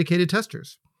need dedicated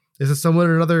testers. This is someone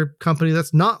at another company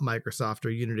that's not Microsoft or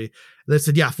Unity. They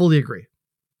said, yeah, fully agree.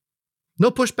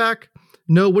 No pushback.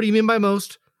 No, what do you mean by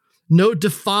most? No,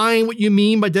 define what you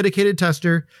mean by dedicated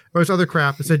tester or this other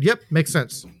crap. I said, yep, makes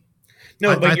sense.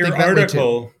 No, but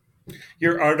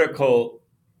your article,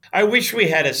 I wish we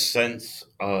had a sense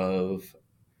of,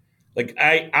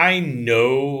 I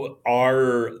know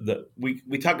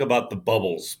we talk about the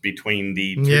bubbles between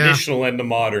the traditional and the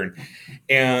modern.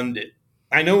 And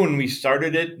I know when we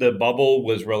started it, the bubble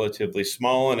was relatively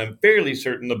small, and I'm fairly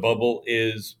certain the bubble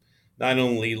is not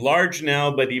only large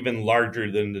now, but even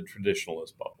larger than the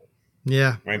traditionalist bubble.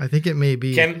 Yeah, right? I think it may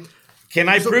be. Can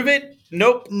I prove it?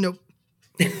 Nope.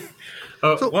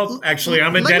 Well, actually,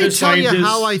 I'm a data scientist. Let me tell you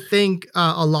how I think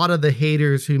a lot of the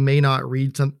haters who may not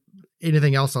read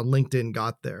anything else on LinkedIn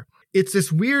got there. It's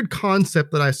this weird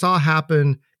concept that I saw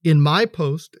happen in my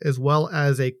post, as well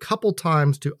as a couple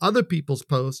times to other people's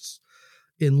posts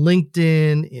in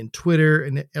LinkedIn, in Twitter,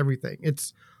 and everything.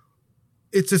 It's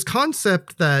this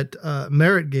concept that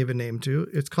Merritt gave a name to.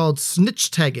 It's called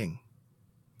snitch tagging.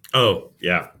 Oh,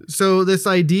 yeah. So this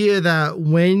idea that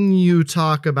when you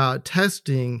talk about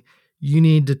testing, you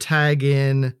need to tag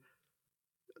in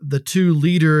the two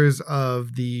leaders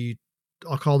of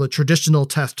I'll call the traditional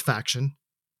test faction,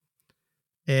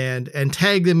 and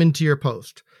tag them into your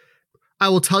post. I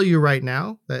will tell you right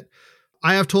now that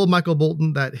I have told Michael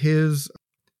Bolton that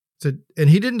and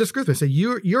he didn't disagree with me. Say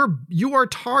you are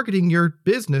targeting your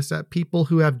business at people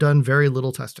who have done very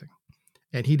little testing,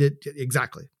 and he did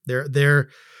exactly.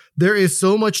 There is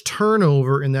so much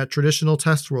turnover in that traditional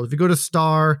test world. If you go to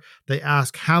Star, they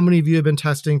ask how many of you have been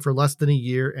testing for less than a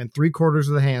year, and 3/4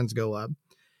 of the hands go up.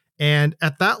 And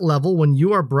at that level, when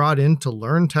you are brought in to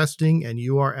learn testing and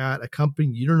you are at a company,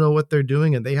 you don't know what they're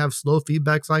doing and they have slow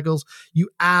feedback cycles, you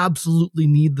absolutely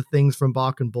need the things from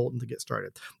Bach and Bolton to get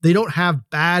started. They don't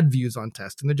have bad views on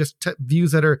testing. They're just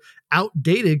views that are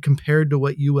outdated compared to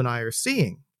what you and I are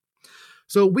seeing.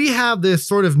 So we have this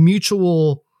sort of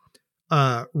mutual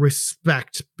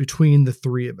respect between the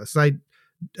three of us.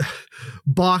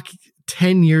 Bach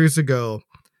 10 years ago,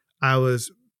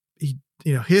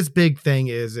 his big thing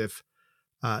is if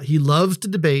he loves to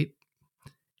debate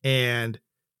and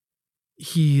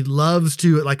he loves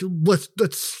to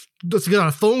let's get on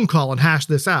a phone call and hash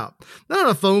this out. Not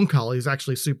on a phone call. He's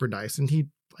actually super nice. And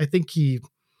I think he's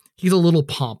a little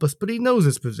pompous, but he knows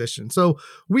his position. So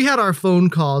we had our phone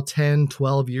call 10,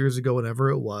 12 years ago, whenever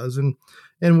it was.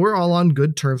 And we're all on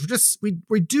good terms.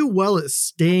 We do well at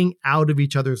staying out of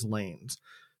each other's lanes.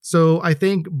 So I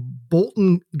think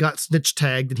Bolton got snitch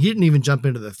tagged and he didn't even jump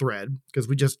into the thread because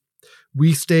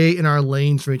we stay in our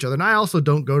lanes from each other. And I also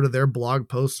don't go to their blog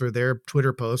posts or their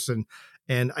Twitter posts. And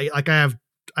I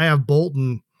have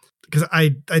Bolton because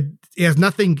he has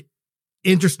nothing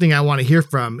interesting I want to hear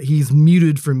from. He's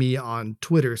muted for me on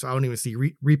Twitter, so I don't even see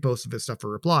reposts of his stuff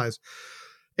or replies.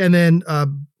 And then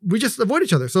we just avoid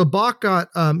each other. So Bach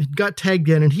got tagged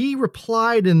in and he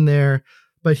replied in there,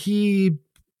 but he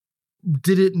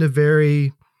did it in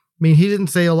he didn't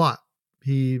say a lot.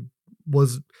 He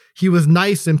was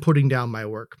nice in putting down my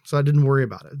work. So I didn't worry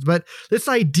about it. But this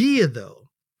idea though,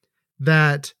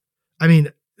 that,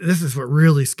 this is what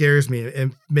really scares me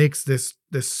and makes this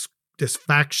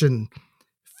faction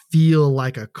feel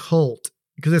like a cult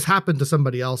because this happened to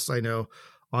somebody else I know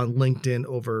on LinkedIn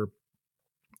over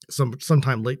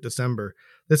sometime late December.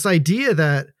 This idea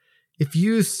that if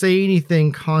you say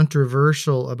anything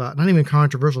controversial about, not even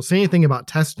controversial, say anything about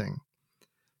testing,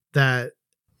 that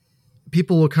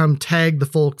people will come tag the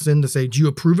folks in to say, do you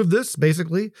approve of this?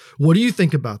 Basically, what do you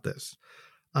think about this?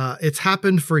 It's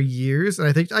happened for years. And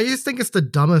I just think it's the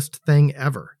dumbest thing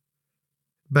ever.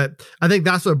 But I think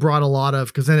that's what brought a lot of,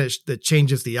 because then it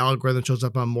changes the algorithm, shows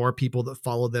up on more people that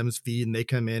follow them's feed, and they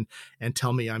come in and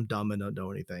tell me I'm dumb and don't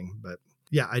know anything. But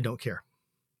yeah, I don't care,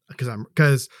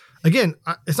 because again,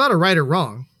 it's not a right or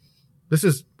wrong. This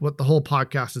is what the whole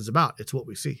podcast is about. It's what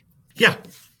we see. Yeah.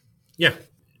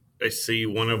 I see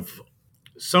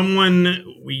someone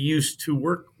we used to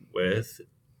work with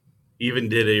even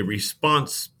did a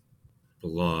response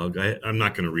blog. I'm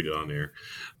not going to read it on air.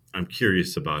 I'm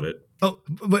curious about it. Oh,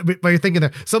 but you're thinking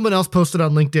there, someone else posted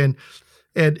on LinkedIn,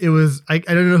 and it was, I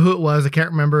don't know who it was. I can't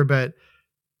remember, but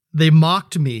they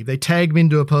mocked me. They tagged me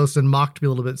into a post and mocked me a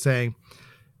little bit, saying,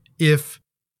 if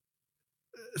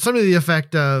something to the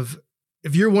effect of,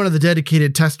 if you're one of the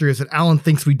dedicated testers that Alan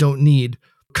thinks we don't need,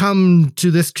 come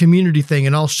to this community thing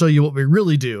and I'll show you what we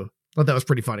really do. I thought that was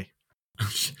pretty funny.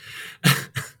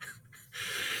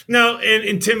 No,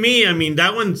 and to me, I mean,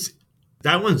 that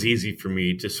one's easy for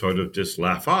me to sort of just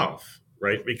laugh off,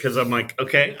 right? Because I'm like,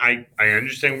 okay, I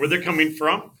understand where they're coming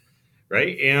from,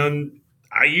 right? And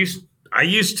I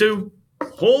used to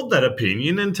hold that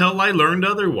opinion until I learned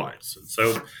otherwise.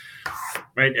 So,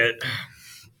 right,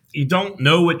 you don't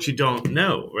know what you don't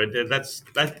know, right? That's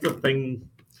the thing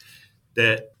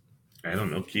that, I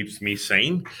don't know, keeps me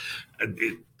sane.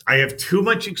 I have too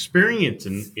much experience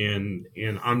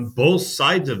in on both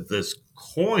sides of this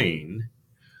coin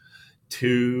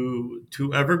to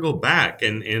ever go back,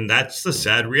 and that's the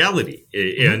sad reality.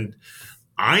 And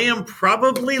I am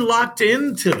probably locked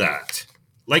into that,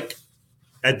 like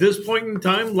at this point in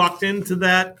time, locked into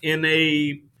that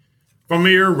from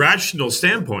an irrational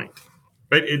standpoint.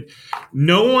 But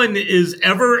no one is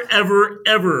ever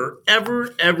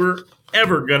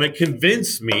going to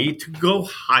convince me to go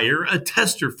hire a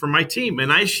tester for my team,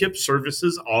 and I ship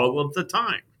services all of the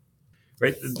time.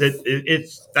 Right?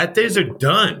 That days are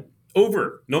done.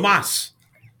 Over. No mas.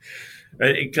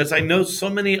 Right? Because I know so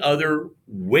many other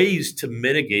ways to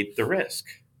mitigate the risk.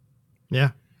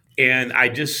 Yeah. And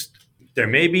there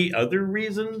may be other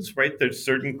reasons, right? There's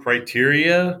certain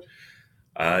criteria.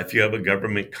 If you have a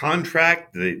government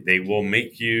contract, they will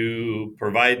make you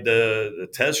provide the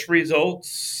test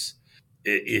results.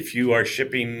 If you are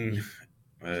shipping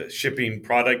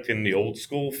product in the old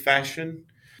school fashion,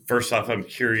 first off, I'm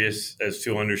curious as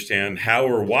to understand how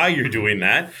or why you're doing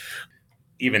that.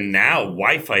 Even now,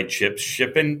 Wi-Fi chips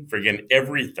shipping friggin'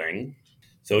 everything.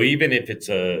 So even if it's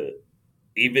an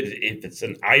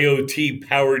IoT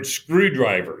powered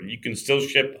screwdriver, you can still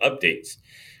ship updates.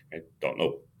 I don't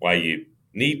know why you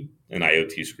need an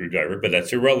IoT screwdriver, but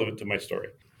that's irrelevant to my story.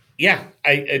 Yeah,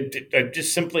 I'm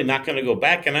just simply not going to go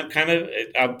back, and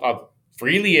I'll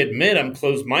freely admit I'm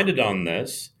closed-minded on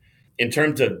this in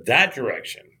terms of that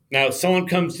direction. Now, if someone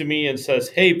comes to me and says,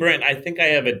 hey, Brent, I think I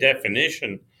have a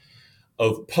definition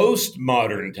of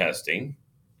postmodern testing,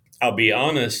 I'll be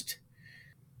honest,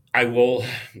 I will,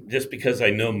 just because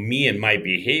I know me and my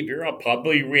behavior, I'll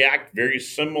probably react very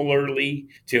similarly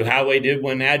to how I did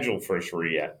when Agile first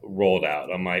rolled out.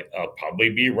 I'll probably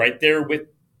be right there with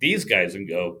these guys and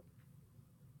go,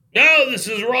 no, this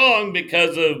is wrong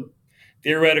because of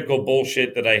theoretical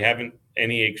bullshit that I haven't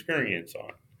any experience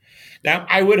on. Now,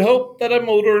 I would hope that I'm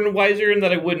older and wiser and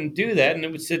that I wouldn't do that, and I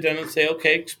would sit down and say,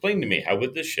 okay, explain to me, how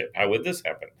would this ship? How would this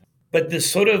happen? But this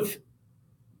sort of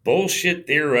bullshit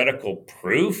theoretical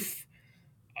proof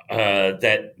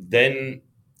that then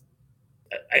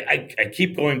I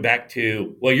keep going back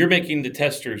to, well, you're making the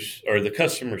testers or the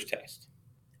customers test.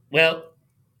 Well,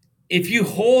 if you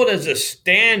hold as a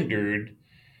standard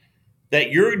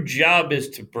that your job is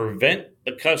to prevent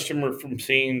the customer from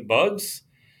seeing bugs,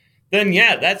 then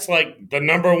yeah, that's like the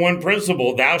number one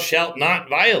principle, thou shalt not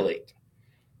violate.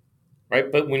 Right?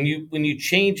 But when you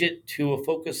change it to a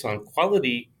focus on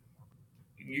quality,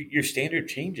 your standard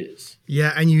changes.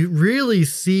 Yeah, and you really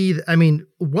see, I mean,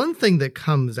 one thing that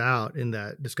comes out in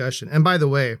that discussion, and by the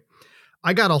way,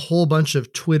 I got a whole bunch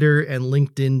of Twitter and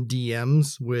LinkedIn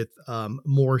DMs with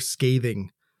more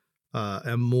scathing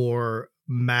and more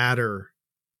matter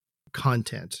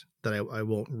content that I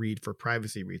won't read for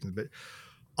privacy reasons, but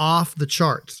off the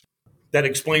charts. That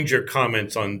explains your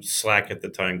comments on Slack at the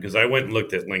time, because I went and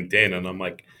looked at LinkedIn and I'm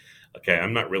like, okay,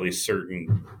 I'm not really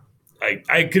certain.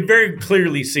 I could very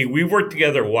clearly see, we worked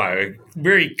together a while, I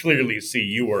very clearly see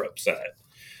you were upset.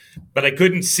 but I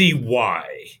couldn't see why.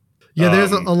 Yeah,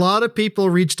 there's a lot of people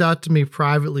reached out to me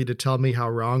privately to tell me how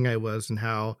wrong I was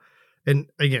and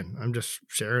again, I'm just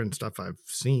sharing stuff I've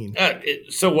seen.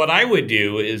 So what I would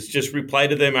do is just reply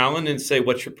to them, Alan, and say,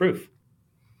 what's your proof?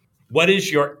 What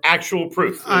is your actual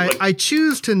proof? I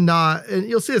choose to not, and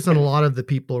you'll see this in a lot of the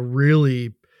people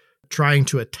really trying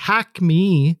to attack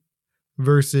me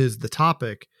versus the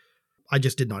topic. I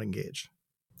just did not engage.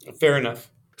 Fair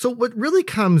enough. So what really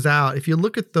comes out, if you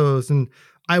look at those, and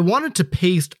I wanted to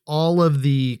paste all of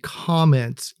the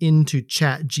comments into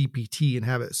Chat GPT and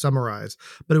have it summarized,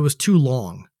 but it was too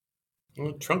long.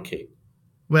 Well, truncate.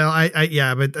 Well,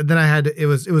 yeah, but then I had to, it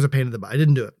was a pain in the butt. I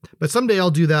didn't do it, but someday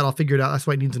I'll do that. I'll figure it out. That's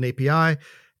why it needs an API.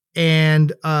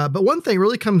 And, but one thing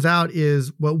really comes out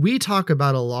is what we talk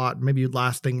about a lot. Maybe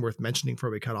last thing worth mentioning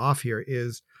before we cut off here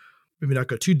is maybe not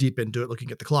go too deep into it,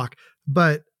 looking at the clock,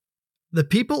 but the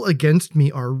people against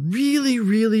me are really,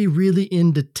 really, really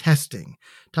into testing.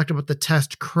 Talked about the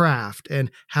test craft and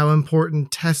how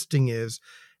important testing is.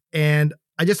 And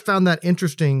I just found that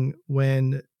interesting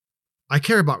when I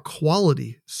care about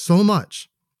quality so much.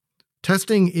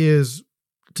 Testing is,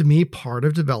 to me, part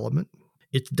of development.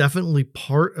 It's definitely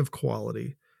part of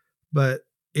quality, but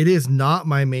it is not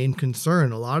my main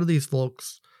concern. A lot of these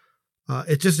folks,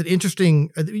 it's just an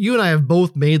interesting, you and I have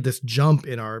both made this jump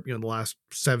in our, the last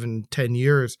 7-10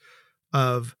 years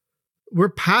of we're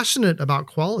passionate about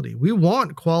quality. We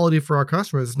want quality for our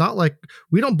customers. It's not like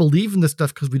we don't believe in this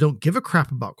stuff because we don't give a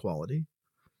crap about quality.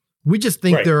 We just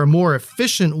think there are more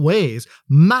efficient ways,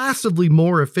 massively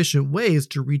more efficient ways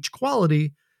to reach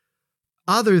quality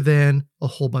other than a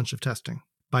whole bunch of testing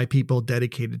by people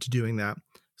dedicated to doing that,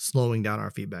 slowing down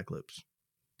our feedback loops.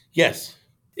 Yes.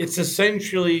 It's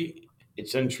essentially,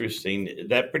 it's interesting,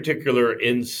 that particular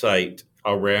insight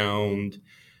around.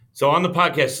 So on the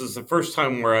podcast, this is the first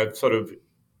time where I've sort of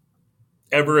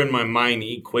ever in my mind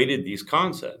equated these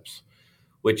concepts,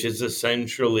 which is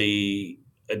essentially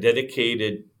a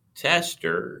dedicated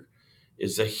tester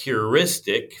is a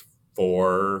heuristic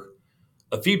for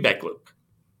a feedback loop.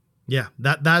 Yeah,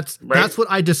 that's what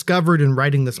I discovered in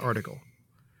writing this article.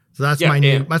 So that's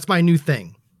my new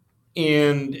thing.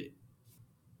 And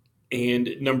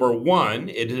number one,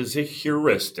 it is a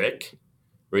heuristic,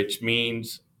 which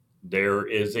means there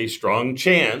is a strong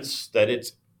chance that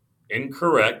it's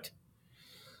incorrect,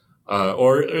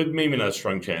 or maybe not a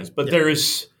strong chance, but there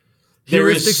is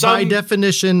heuristics some, by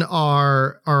definition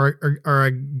are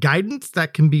a guidance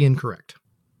that can be incorrect.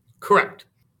 Correct.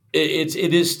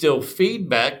 It is still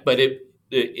feedback, but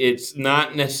it's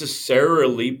not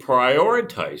necessarily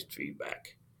prioritized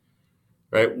feedback,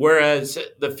 right? Whereas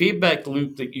the feedback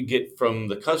loop that you get from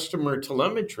the customer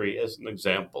telemetry, as an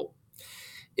example,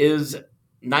 is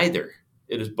neither.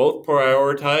 It is both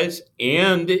prioritized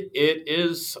and it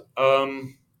is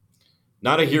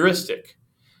not a heuristic.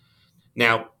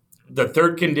 Now, the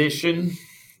third condition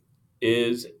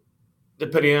is,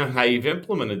 depending on how you've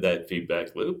implemented that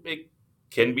feedback loop, it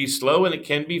can be slow and it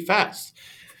can be fast.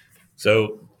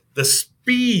 So the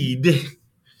speed,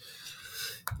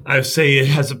 I say it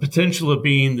has a potential of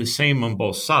being the same on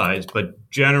both sides, but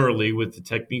generally with the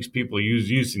techniques people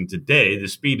using today, the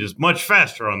speed is much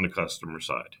faster on the customer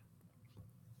side.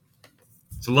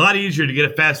 It's a lot easier to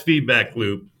get a fast feedback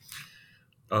loop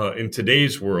in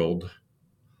today's world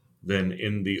than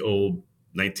in the old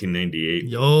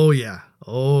 1998. Oh,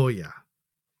 yeah.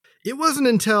 It wasn't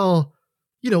until,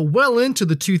 well into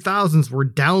the 2000s where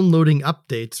downloading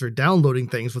updates or downloading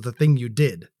things was a thing you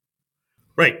did.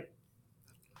 Right.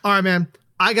 All right, man.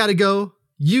 I got to go.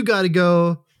 You got to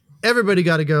go. Everybody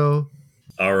got to go.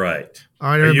 All right. All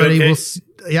right, everybody. Okay?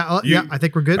 Yeah, I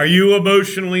think we're good. Are you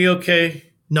emotionally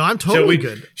okay? No, I'm totally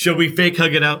good. Shall we fake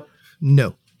hug it out?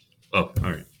 No. Oh,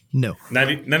 all right. No.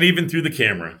 Not even through the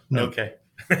camera. No. Okay.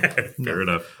 Fair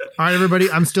enough. All right,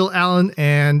 everybody. I'm still Alan,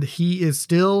 and he is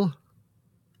still...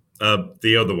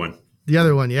 the other one. The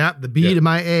other one, yeah. The B to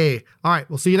my A. All right,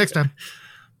 we'll see you next time.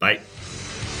 Bye.